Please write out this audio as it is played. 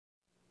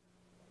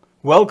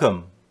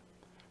Welcome!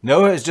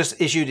 NOAA has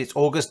just issued its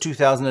August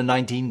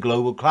 2019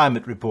 Global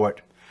Climate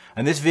Report,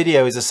 and this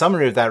video is a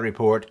summary of that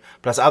report,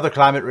 plus other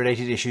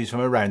climate-related issues from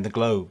around the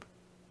globe.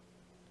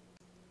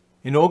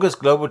 In August,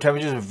 global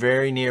temperatures were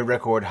very near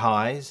record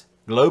highs.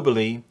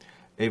 Globally,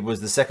 it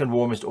was the second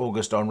warmest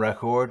August on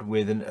record,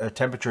 with a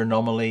temperature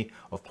anomaly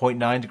of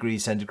 0.9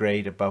 degrees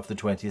centigrade above the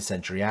 20th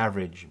century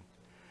average.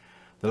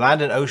 The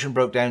land and ocean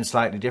broke down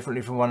slightly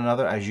differently from one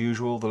another, as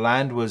usual. The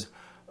land was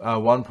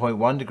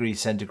 1.1 degrees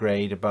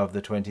centigrade above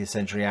the 20th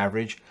century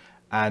average,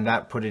 and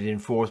that put it in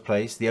fourth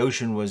place. The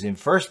ocean was in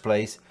first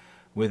place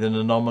with an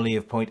anomaly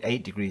of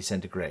 0.8 degrees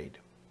centigrade.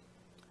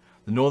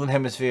 The northern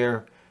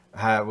hemisphere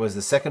was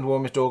the second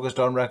warmest August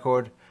on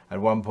record at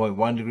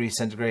 1.1 degrees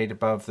centigrade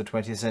above the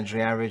 20th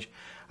century average,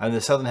 and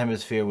the southern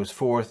hemisphere was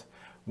fourth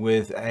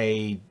with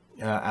an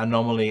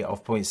anomaly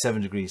of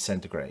 0.7 degrees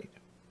centigrade.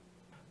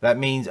 That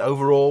means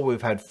overall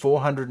we've had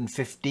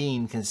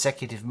 415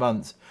 consecutive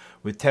months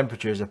with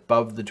temperatures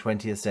above the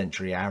 20th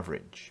century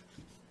average.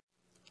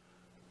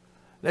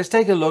 Let's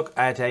take a look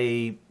at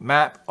a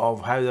map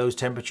of how those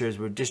temperatures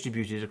were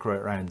distributed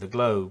around the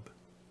globe.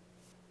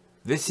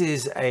 This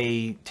is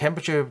a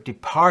temperature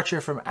departure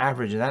from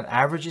average, and that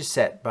average is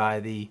set by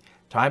the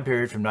time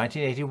period from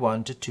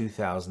 1981 to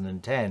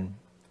 2010.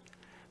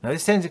 Now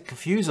this tends to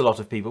confuse a lot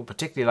of people,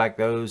 particularly like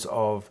those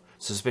of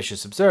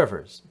suspicious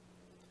observers.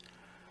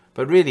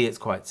 But really it's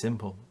quite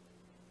simple.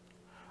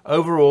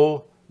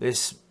 Overall,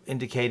 this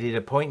indicated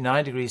a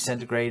 0.9 degrees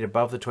centigrade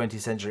above the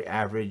 20th century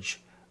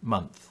average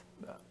month,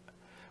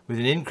 with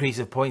an increase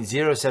of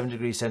 0.07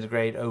 degrees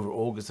centigrade over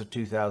August of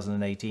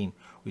 2018,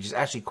 which is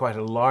actually quite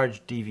a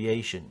large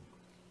deviation.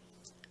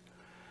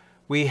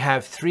 We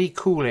have three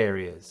cool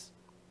areas,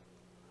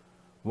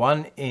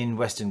 one in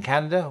Western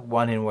Canada,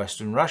 one in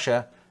Western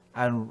Russia,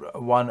 and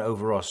one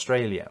over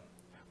Australia.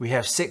 We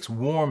have six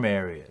warm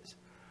areas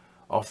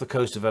off the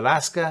coast of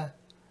Alaska,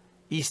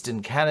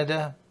 Eastern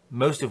Canada,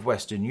 most of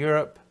Western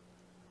Europe,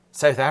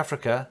 South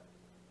Africa,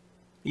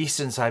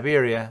 Eastern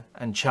Siberia,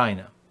 and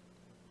China.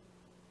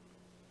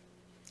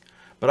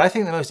 But I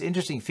think the most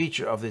interesting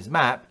feature of this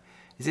map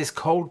is this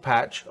cold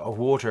patch of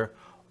water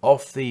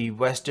off the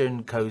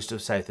western coast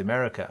of South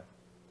America.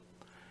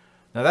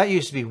 Now that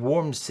used to be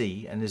warm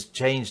sea and has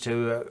changed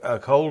to a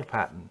cold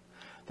pattern.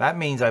 That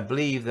means I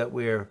believe that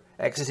we're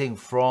exiting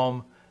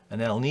from an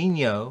El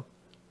Nino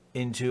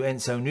into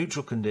ENSO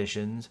neutral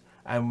conditions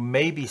and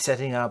maybe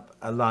setting up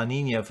a La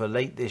Nina for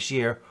late this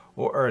year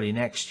or early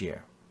next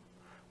year.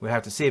 We'll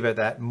have to see about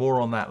that, more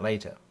on that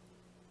later.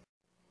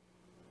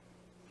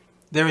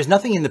 There is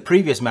nothing in the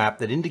previous map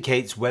that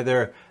indicates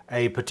whether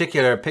a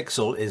particular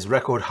pixel is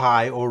record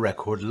high or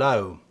record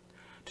low.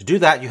 To do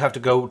that, you have to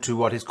go to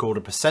what is called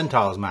a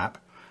percentiles map,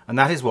 and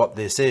that is what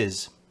this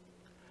is.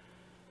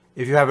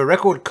 If you have a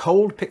record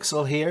cold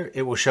pixel here,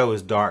 it will show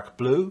as dark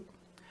blue.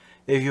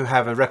 If you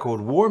have a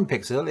record warm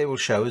pixel, it will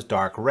show as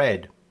dark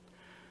red.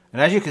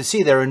 And as you can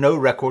see, there are no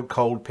record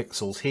cold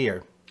pixels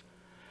here.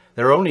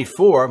 There are only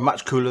 4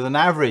 much cooler than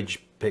average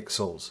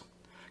pixels,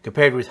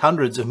 compared with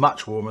hundreds of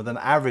much warmer than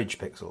average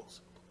pixels.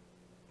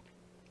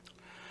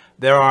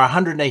 There are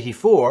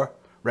 184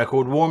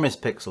 record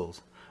warmest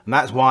pixels, and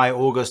that's why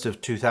August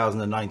of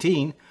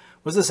 2019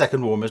 was the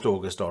second warmest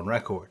August on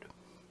record.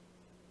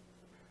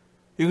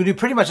 You can do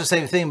pretty much the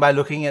same thing by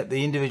looking at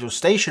the individual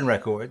station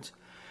records,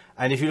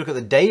 and if you look at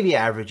the daily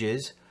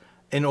averages,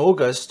 in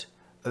August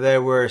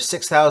there were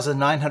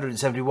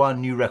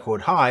 6,971 new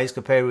record highs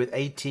compared with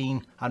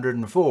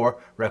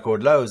 1,804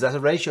 record lows. That's a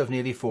ratio of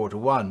nearly 4 to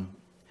 1.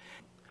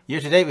 Year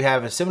to date we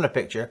have a similar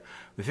picture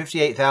with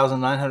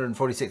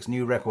 58,946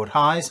 new record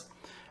highs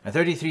and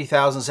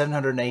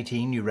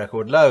 33,718 new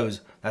record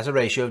lows. That's a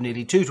ratio of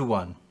nearly 2 to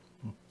 1.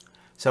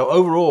 So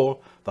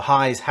overall the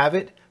highs have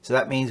it, so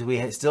that means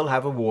we still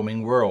have a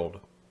warming world.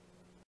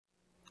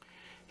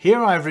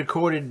 Here I've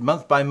recorded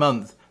month by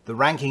month the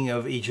ranking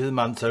of each of the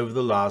months over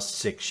the last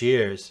 6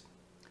 years.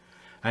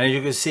 And as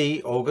you can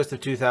see, August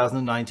of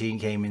 2019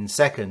 came in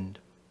second,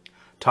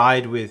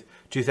 tied with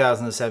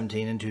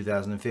 2017 and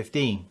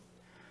 2015.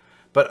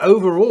 But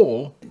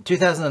overall,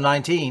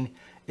 2019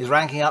 is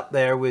ranking up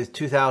there with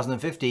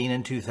 2015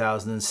 and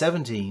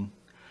 2017,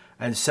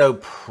 and so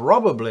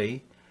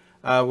probably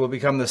will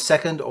become the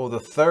second or the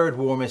third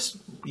warmest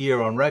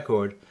year on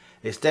record,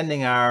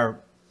 extending our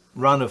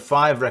run of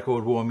 5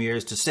 record warm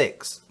years to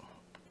 6.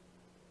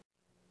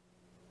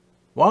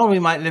 While we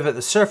might live at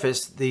the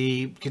surface,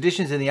 the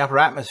conditions in the upper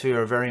atmosphere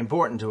are very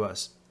important to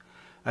us.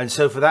 And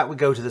so for that we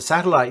go to the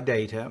satellite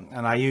data,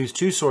 and I use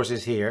 2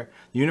 sources here,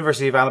 the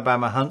University of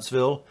Alabama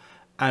Huntsville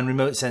and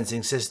Remote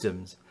Sensing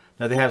Systems.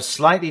 Now they have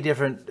slightly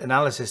different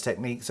analysis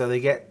techniques, so they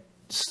get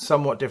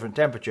somewhat different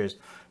temperatures,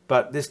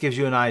 but this gives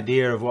you an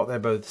idea of what they're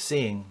both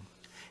seeing.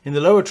 In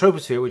the lower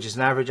troposphere, which is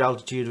an average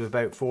altitude of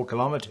about 4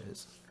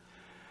 kilometers,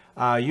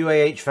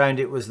 UAH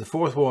found it was the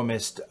 4th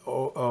warmest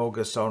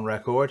August on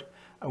record,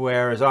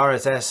 whereas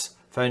RSS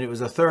found it was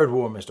the 3rd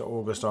warmest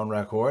August on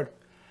record,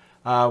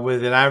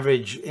 with an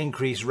average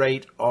increase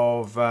rate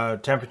of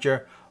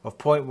temperature of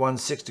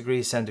 0.16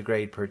 degrees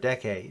centigrade per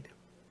decade.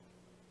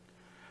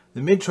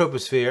 The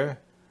mid-troposphere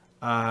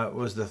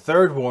was the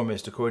third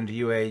warmest according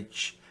to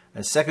UH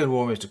and second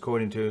warmest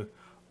according to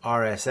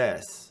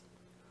RSS,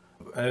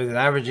 with an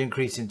average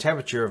increase in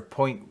temperature of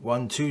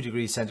 0.12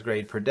 degrees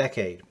centigrade per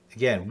decade.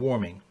 Again,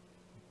 warming.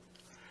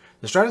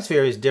 The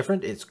stratosphere is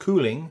different, it's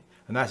cooling,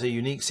 and that's a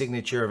unique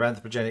signature of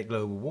anthropogenic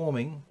global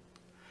warming.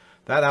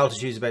 That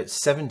altitude is about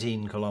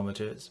 17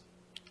 kilometers.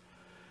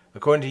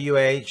 According to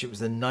UAH, it was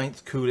the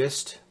 9th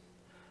coolest.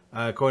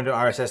 According to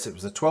RSS, it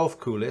was the 12th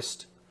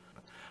coolest.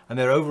 And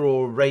their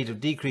overall rate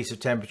of decrease of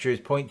temperature is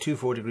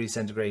 0.24 degrees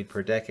centigrade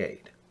per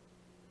decade.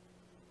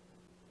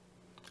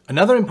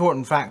 Another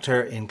important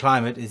factor in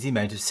climate is the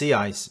amount of sea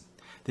ice.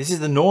 This is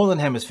the northern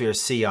hemisphere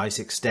sea ice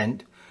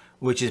extent,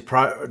 which is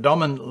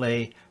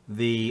predominantly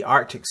the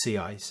Arctic sea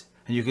ice.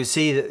 And you can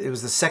see that it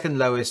was the second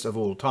lowest of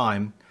all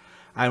time,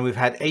 and we've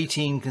had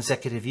 18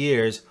 consecutive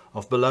years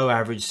of below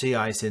average sea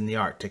ice in the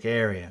Arctic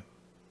area.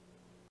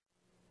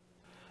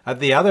 At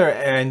the other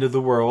end of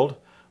the world,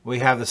 we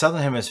have the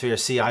southern hemisphere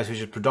sea ice, which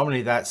is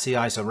predominantly that sea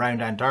ice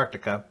around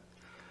Antarctica,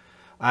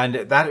 and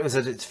that was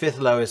at its 5th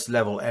lowest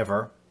level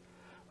ever,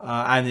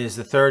 and is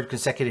the 3rd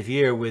consecutive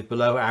year with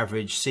below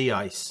average sea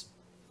ice.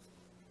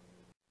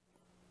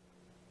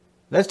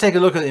 Let's take a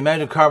look at the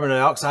amount of carbon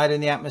dioxide in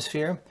the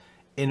atmosphere.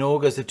 In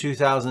August of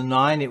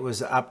 2009, it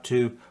was up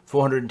to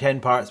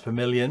 410 parts per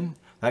million.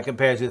 That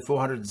compares with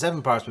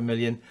 407 parts per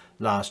million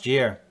last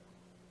year.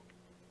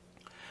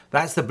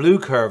 That's the blue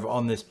curve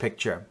on this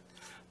picture.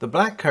 The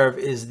black curve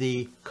is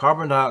the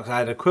carbon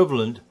dioxide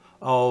equivalent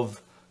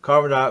of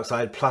carbon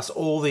dioxide plus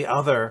all the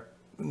other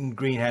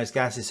greenhouse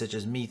gases such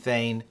as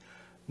methane,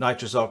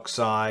 nitrous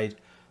oxide,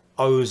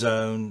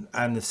 ozone,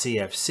 and the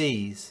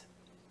CFCs.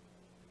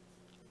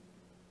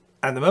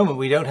 At the moment,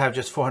 we don't have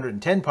just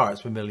 410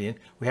 parts per million,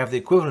 we have the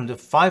equivalent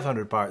of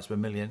 500 parts per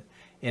million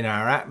in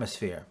our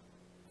atmosphere.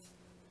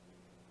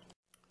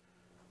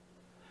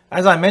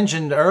 As I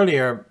mentioned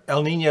earlier,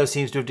 El Nino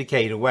seems to have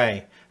decayed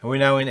away, and we're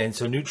now in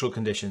ENSO-neutral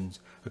conditions.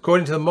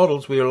 According to the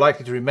models, we are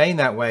likely to remain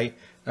that way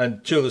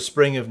until the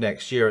spring of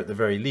next year at the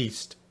very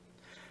least.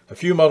 A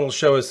few models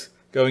show us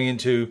going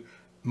into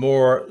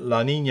more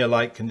La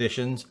Nina-like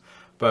conditions,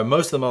 but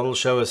most of the models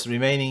show us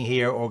remaining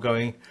here or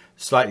going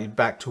slightly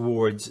back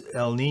towards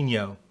El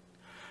Nino.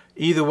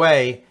 Either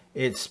way,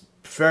 it's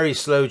very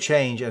slow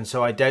change, and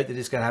so I doubt that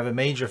it's going to have a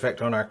major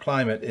effect on our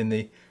climate in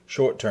the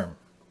short term.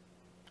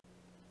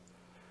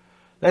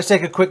 Let's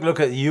take a quick look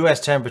at the US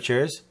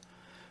temperatures,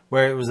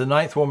 where it was the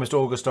 9th warmest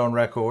August on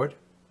record,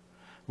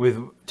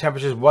 with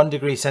temperatures 1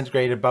 degree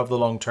centigrade above the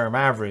long-term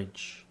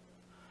average.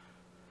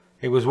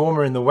 It was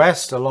warmer in the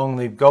west, along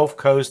the Gulf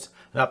Coast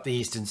and up the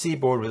eastern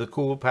seaboard, with a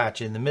cool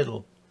patch in the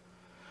middle.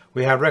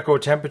 We had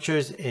record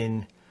temperatures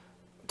in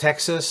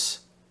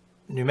Texas,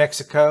 New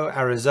Mexico,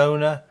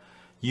 Arizona,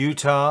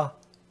 Utah,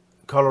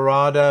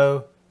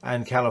 Colorado,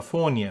 and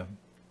California.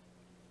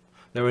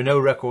 There were no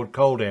record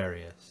cold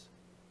areas.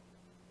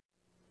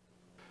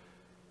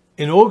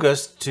 In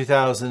August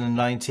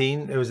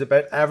 2019, there was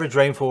about average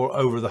rainfall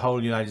over the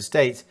whole United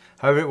States.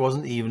 However, it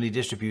wasn't evenly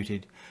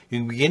distributed. You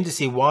can begin to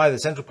see why the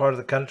central part of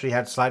the country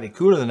had slightly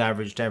cooler than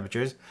average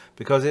temperatures,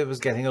 because it was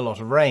getting a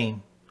lot of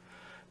rain.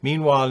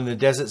 Meanwhile, in the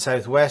desert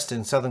southwest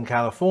and southern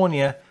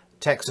California,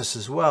 Texas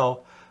as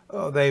well,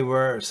 they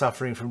were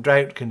suffering from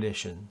drought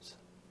conditions.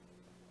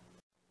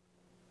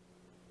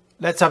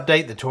 Let's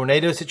update the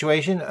tornado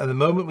situation. At the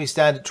moment, we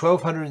stand at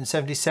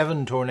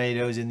 1,277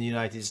 tornadoes in the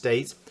United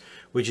States,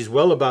 which is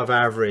well above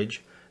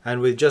average,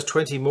 and with just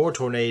 20 more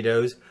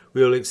tornadoes,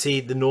 we will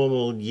exceed the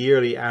normal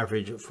yearly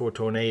average for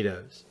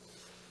tornadoes.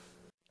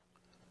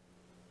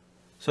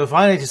 So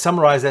finally, to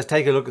summarize, let's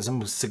take a look at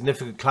some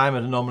significant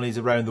climate anomalies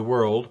around the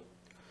world.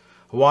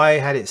 Hawaii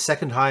had its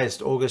 2nd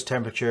highest August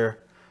temperature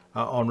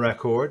on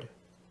record.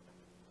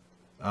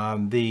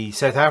 The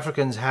South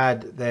Africans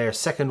had their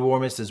 2nd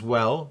warmest as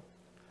well.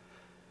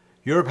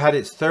 Europe had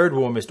its 3rd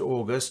warmest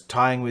August,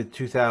 tying with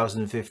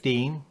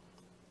 2015.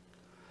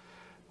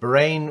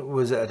 Bahrain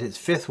was at its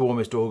 5th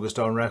warmest August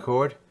on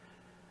record,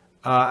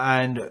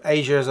 and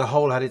Asia as a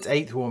whole had its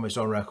 8th warmest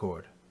on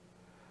record.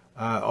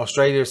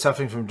 Australia is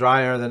suffering from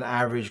drier than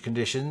average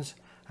conditions,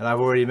 and I've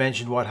already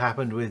mentioned what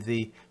happened with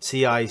the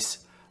sea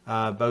ice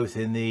both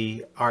in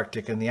the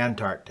Arctic and the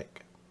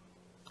Antarctic.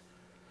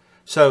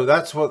 So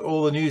that's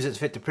all the news that's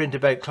fit to print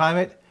about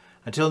climate.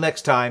 Until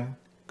next time,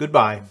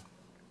 goodbye.